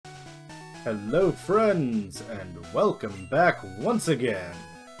Hello friends, and welcome back once again.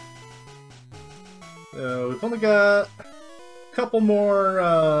 We've only got a couple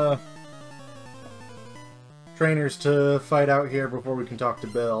more trainers to fight out here before we can talk to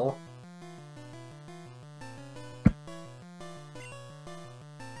Bill.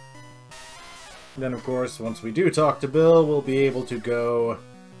 Then of course, once we do talk to Bill, we'll be able to go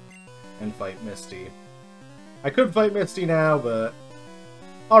and fight Misty. I could fight Misty now, but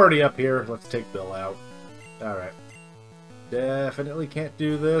already up here, let's take Bill out. Alright. Definitely can't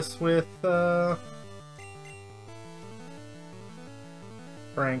do this with,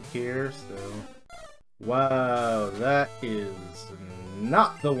 Frank here, so... Wow, that is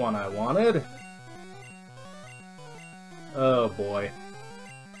not the one I wanted. Oh boy.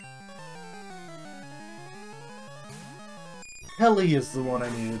 Kelly is the one I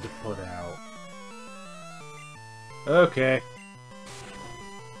needed to put out. Okay.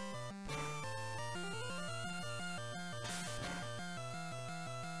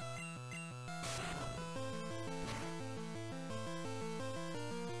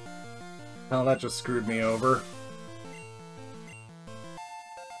 Well, that just screwed me over.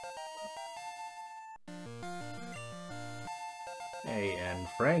 Hey, and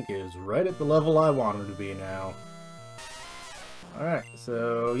Frank is right at the level I want him to be now. Alright,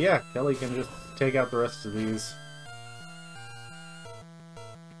 so yeah, Kelly can just take out the rest of these.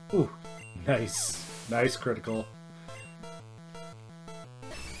 Ooh, nice. Nice critical.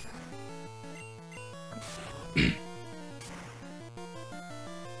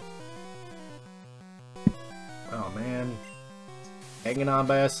 Oh man. Hanging on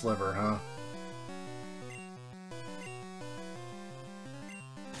by a sliver, huh?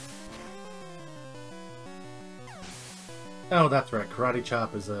 Oh, that's right. Karate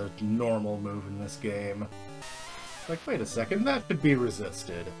Chop is a normal move in this game. Like, wait a second, that could be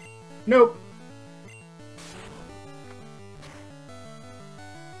resisted. Nope!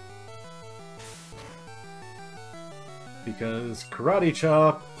 Because Karate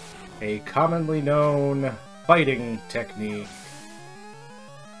Chop, a commonly known fighting technique,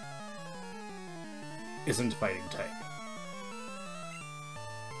 isn't fighting type.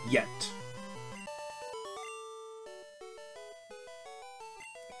 Yet.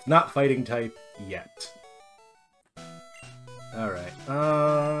 It's not fighting type yet. Alright,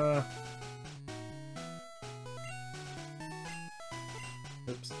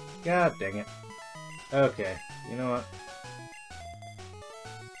 oops. God dang it. Okay, you know what?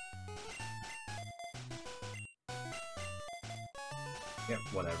 Yep,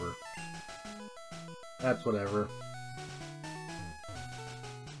 whatever. That's whatever.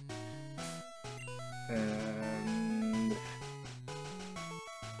 And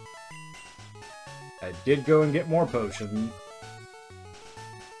I did go and get more potions.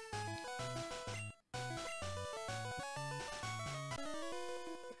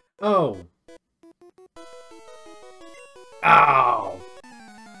 Oh! Ow!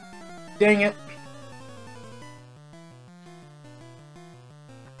 Dang it!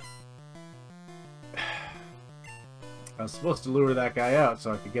 I was supposed to lure that guy out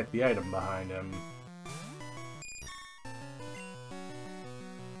so I could get the item behind him.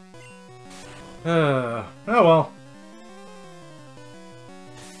 Oh well.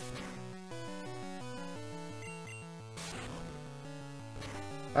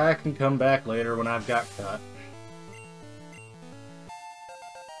 I can come back later when I've got cut.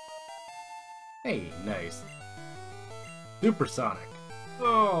 Hey, nice. Supersonic.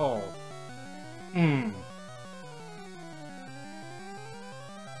 Oh. Yeah,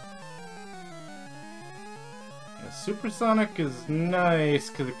 Supersonic is nice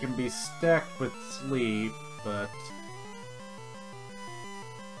because it can be stacked with sleep, but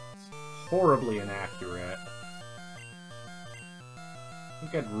it's horribly inaccurate. I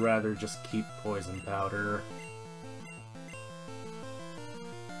think I'd rather just keep Poison Powder.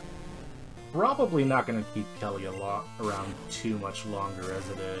 Probably not going to keep Kelly around too much longer as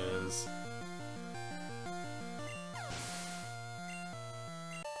it is.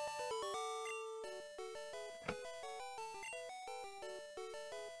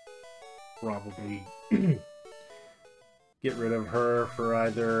 Probably get rid of her for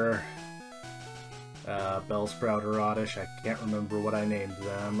either Bellsprout or Oddish. I can't remember what I named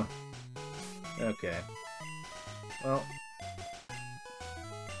them. Okay. Well.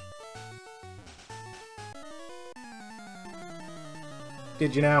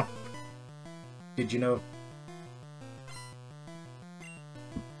 Did you know? Did you know?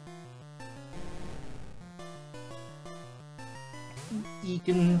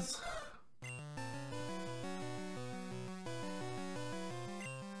 Eakins.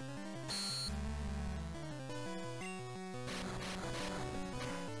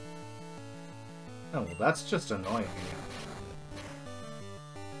 Oh, well, that's just annoying.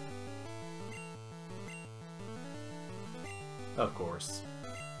 Of course.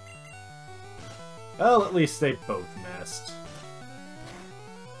 Well, at least they both missed.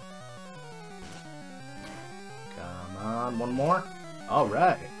 Come on, one more.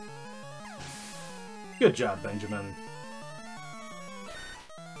 Alright. Good job, Benjamin.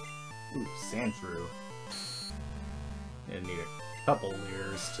 Ooh, Sandshrew. Gonna need a couple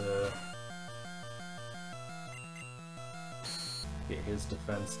years to get his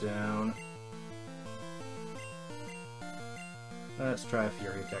defense down. Let's try a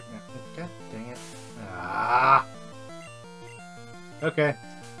Fury attack now. God dang it. Ah! Okay.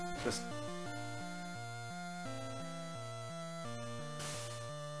 Just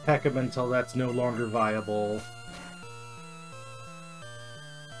peck him until that's no longer viable.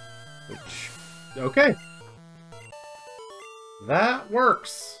 Which... okay. That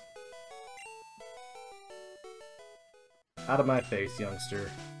works! Out of my face, youngster.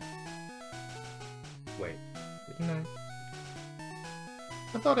 Wait, didn't I?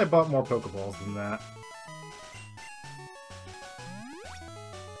 I thought I bought more pokeballs than that.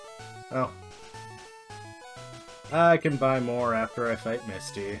 Oh. I can buy more after I fight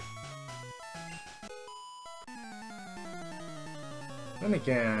Misty. Then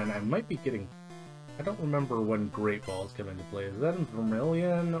again, I might be getting... I don't remember when Great Balls come into play. Is that in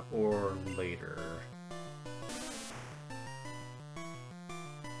Vermilion or later?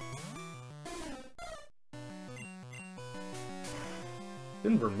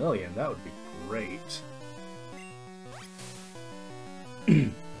 In Vermilion, that would be great.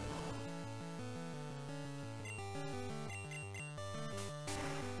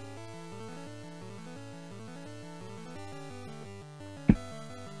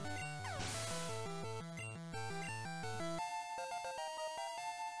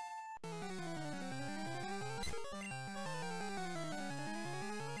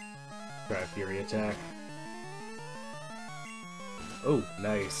 Try a Fury attack. Oh,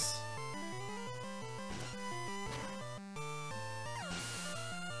 nice.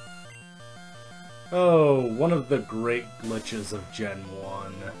 Oh, one of the great glitches of Gen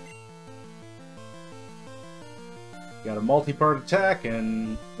 1. Got a multi-part attack,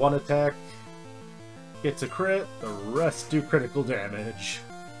 and one attack gets a crit, the rest do critical damage.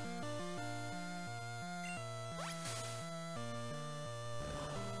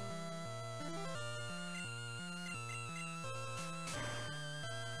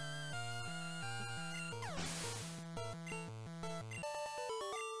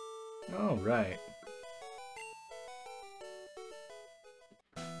 All right.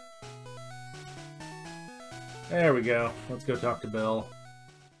 There we go. Let's go talk to Bill.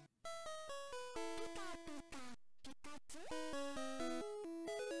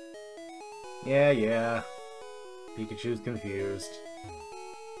 Yeah. Pikachu's confused.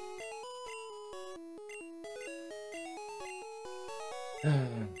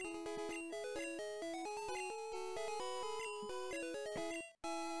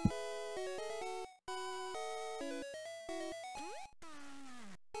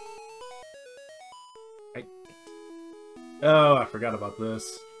 Oh, I forgot about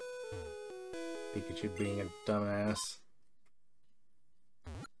this. Pikachu being a dumbass.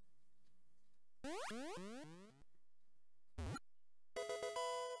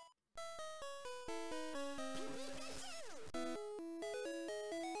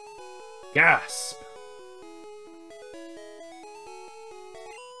 Gasp!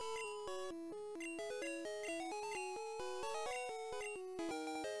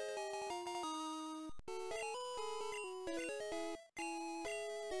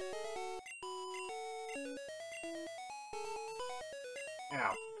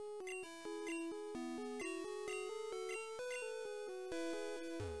 Ow.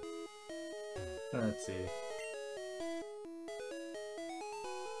 Let's see.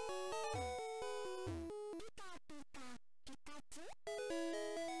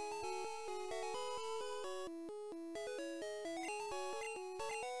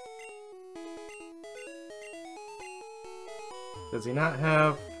 Does he not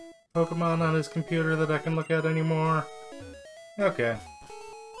have Pokemon on his computer that I can look at anymore? Okay.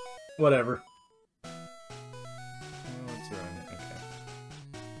 Whatever. Let's run.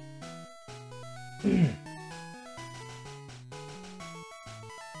 Okay.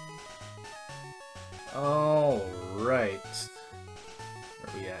 Alright.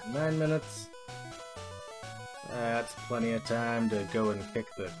 Where are we at? 9 minutes? That's plenty of time to go and kick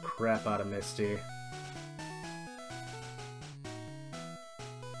the crap out of Misty.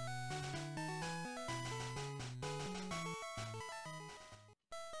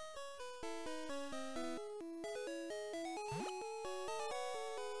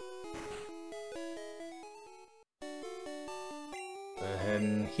 ahead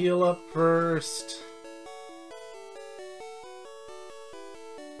and heal up first.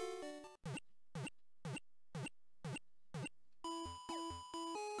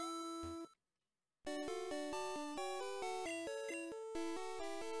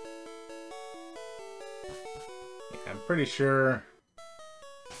 I'm pretty sure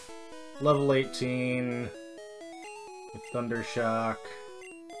level 18 with Thunder Shock.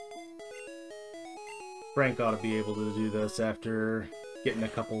 Frank ought to be able to do this after getting a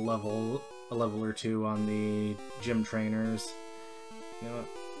level or two on the gym trainers. You know what?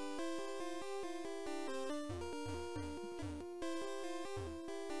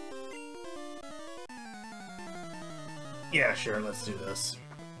 Yeah, sure, let's do this.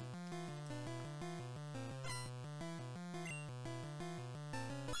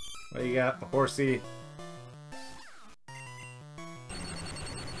 What do you got, horsey?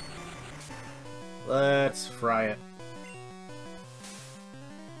 Let's fry it.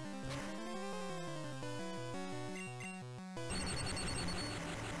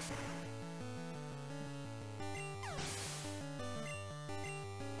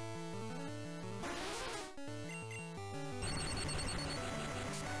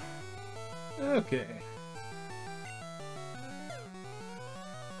 Okay.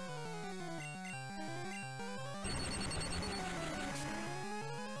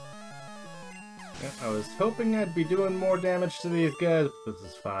 I was hoping I'd be doing more damage to these guys, but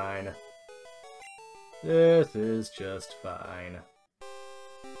this is fine. This is just fine.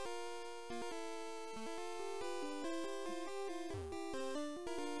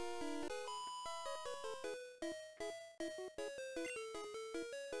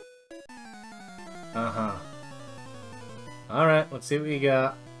 Uh-huh. Alright, let's see what we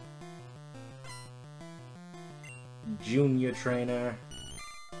got. Junior trainer.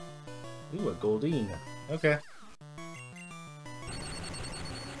 Ooh, a Goldeen. Okay.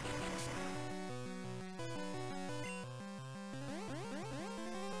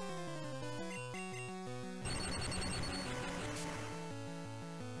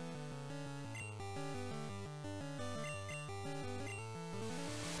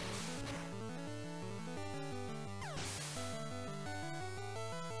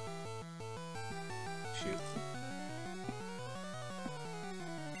 Shoot.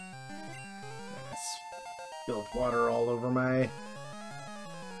 Spilled water all over my...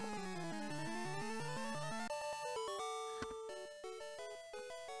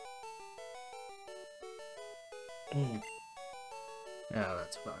 Oh,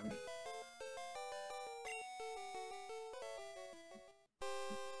 that's fine.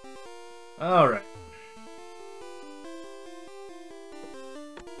 Alright.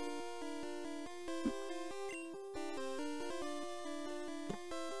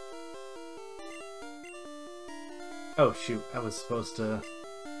 Oh shoot, I was supposed to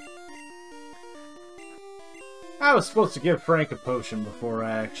give Frank a potion before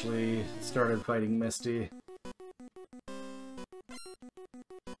I actually started fighting Misty.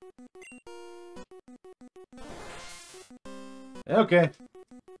 Okay.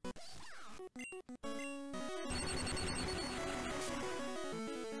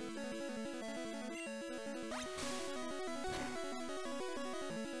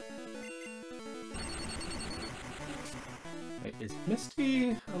 Wait, is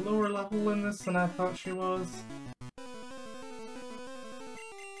Misty a lower level in this than I thought she was?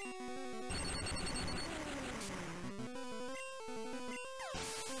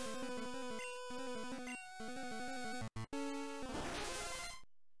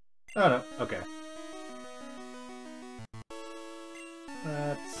 Oh no, okay.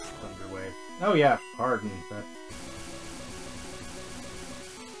 That's Thunder Wave. Oh yeah, Harden. That's...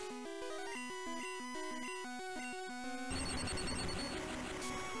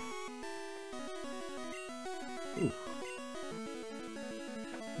 Ooh.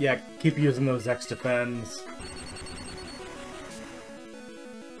 Yeah, keep using those X defends.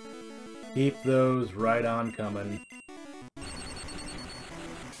 Keep those right on coming.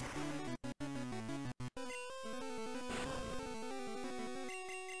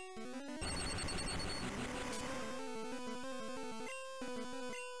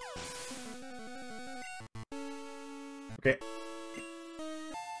 Okay.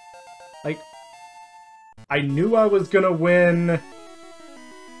 Like, I knew I was gonna win,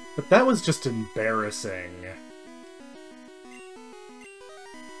 but that was just embarrassing.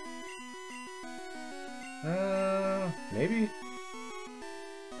 Maybe?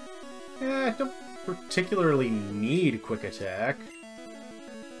 Yeah, I don't particularly need Quick Attack.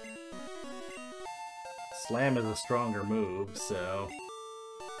 Slam is a stronger move, so...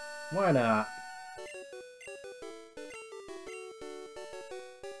 why not?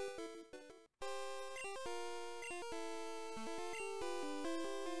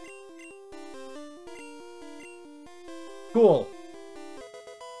 Cool.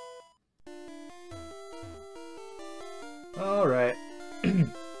 Alright.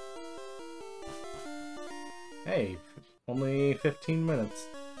 Hey, only 15 minutes.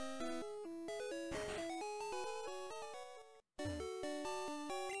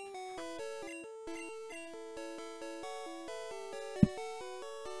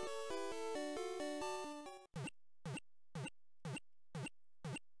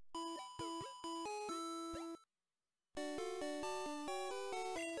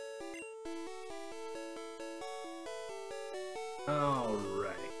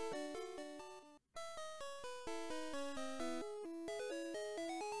 Alright.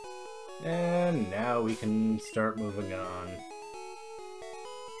 And now we can start moving on.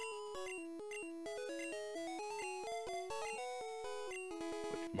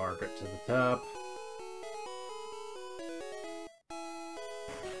 Switch Margaret to the top.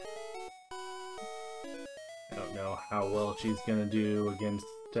 I don't know how well she's gonna do against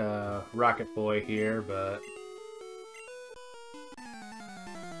Rocket Boy here, but...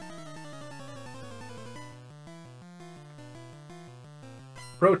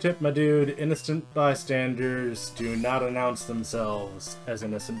 Pro tip, my dude, innocent bystanders do not announce themselves as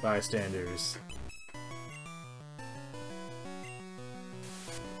innocent bystanders.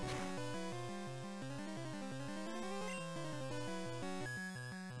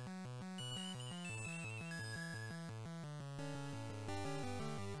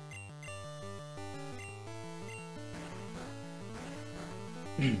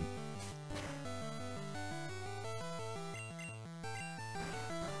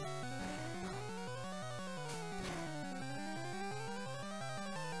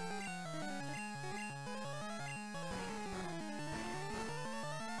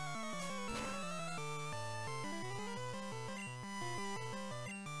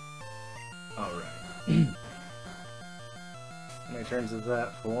 Alright. How many turns is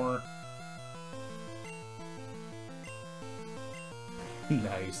that? 4?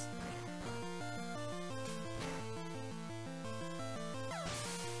 Nice.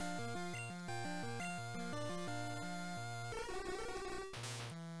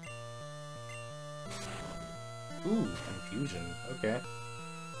 Ooh, confusion. Okay.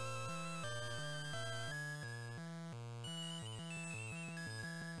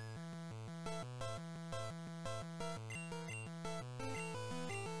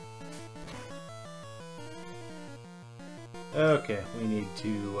 Okay, we need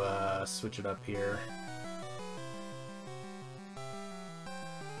to switch it up here.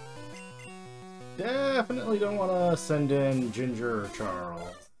 Definitely don't want to send in Ginger or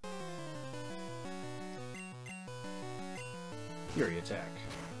Charles. Fury attack.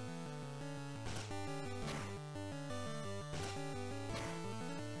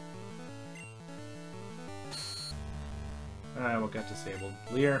 What got disabled?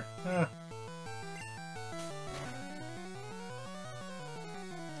 Lear?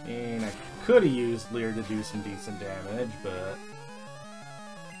 And I could have used Lear to do some decent damage, but...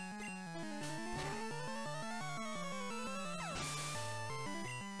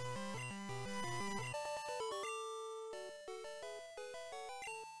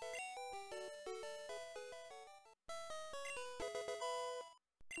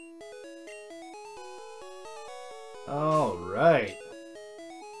 Alright.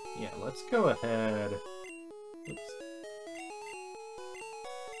 Yeah, let's go ahead. Oops.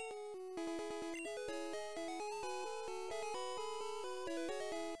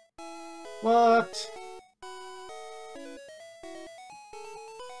 What?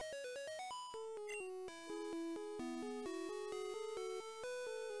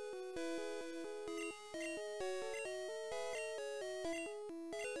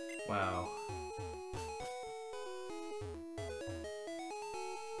 Wow.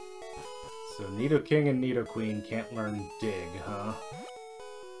 So Nidoking and Nidoqueen can't learn Dig, huh?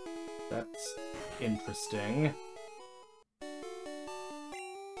 That's interesting.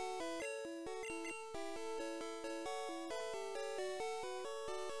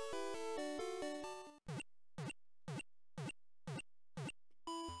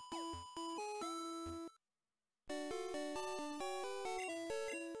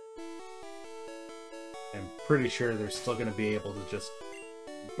 I'm pretty sure they're still going to be able to just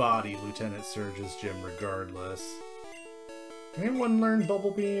body Lieutenant Surge's gym regardless. Can anyone learn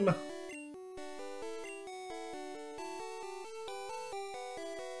Bubble Beam?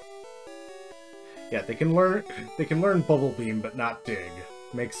 Yeah, they can learn Bubble Beam, but not Dig.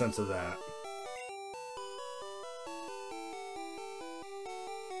 Makes sense of that.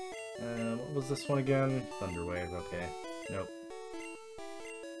 What was this one again? Thunder Wave, okay. Nope.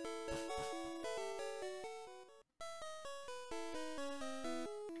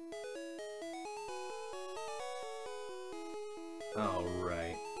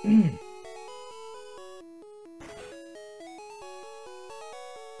 Alright.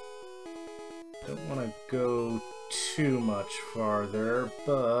 Don't want to go too much farther,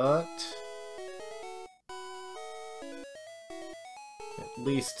 but at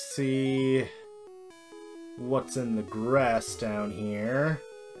least see what's in the grass down here.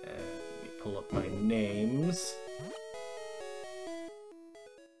 And let me pull up my names.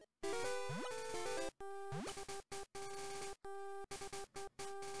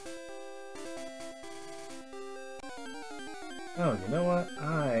 Oh, you know what?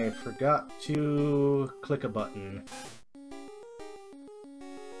 I forgot to click a button.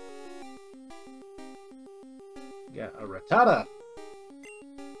 Yeah, a Rattata!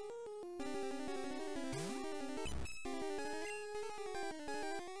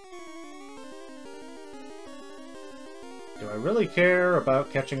 Do I really care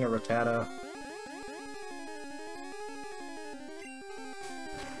about catching a Rattata?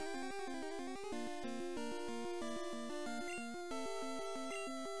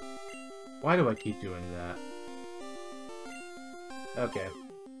 Why do I keep doing that? Okay.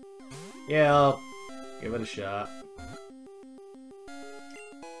 Yeah, I'll give it a shot.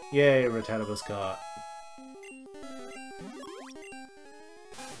 Yay, Rattata was caught.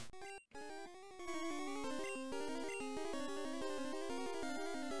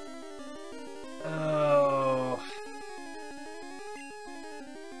 Oh.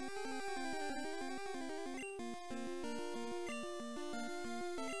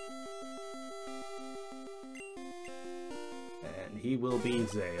 And he will be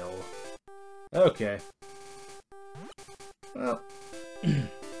Zale. Okay. Well.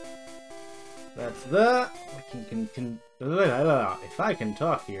 That's that. We can if I can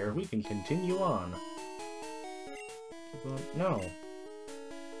talk here, we can continue on. No.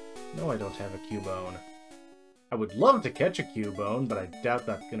 No, I don't have a Cubone. I would love to catch a Cubone, but I doubt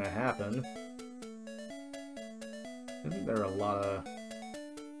that's gonna happen. Isn't there a lot of...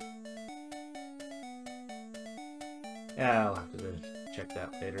 Yeah, I'll have to check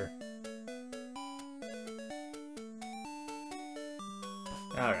that later.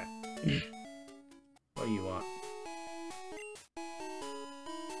 Alright. What do you want?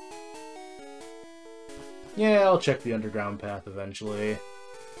 Yeah, I'll check the underground path eventually.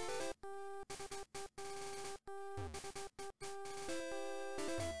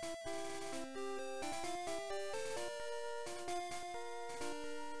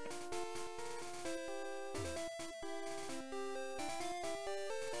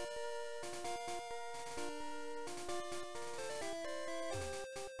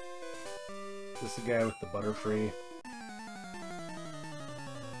 Is this the guy with the Butterfree?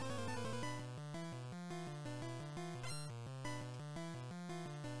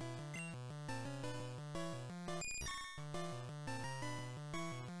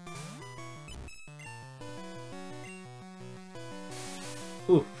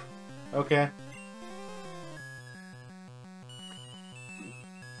 Oof. Okay.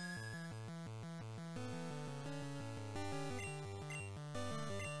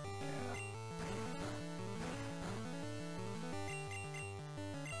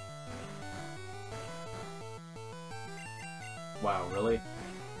 Wow, really?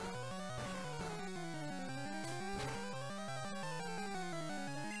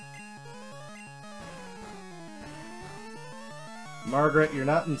 Margaret, you're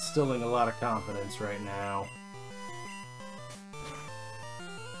not instilling a lot of confidence right now.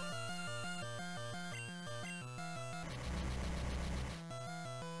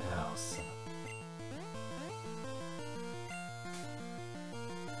 Oh, son.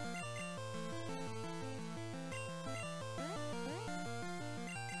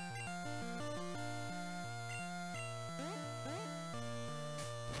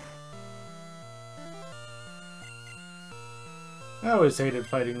 I always hated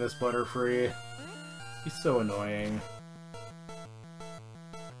fighting this Butterfree. He's so annoying.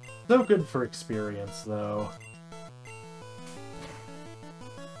 So good for experience, though.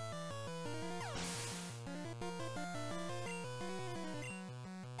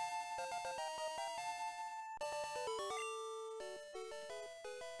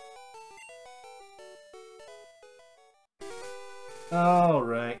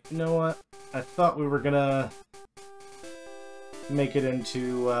 Alright, you know what? I thought we were gonna make it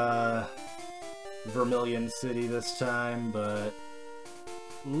into Vermilion City this time, but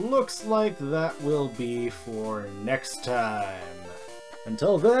looks like that will be for next time.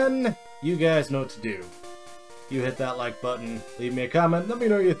 Until then, you guys know what to do. You hit that like button, leave me a comment, let me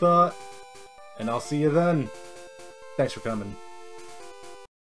know your thought, and I'll see you then. Thanks for coming.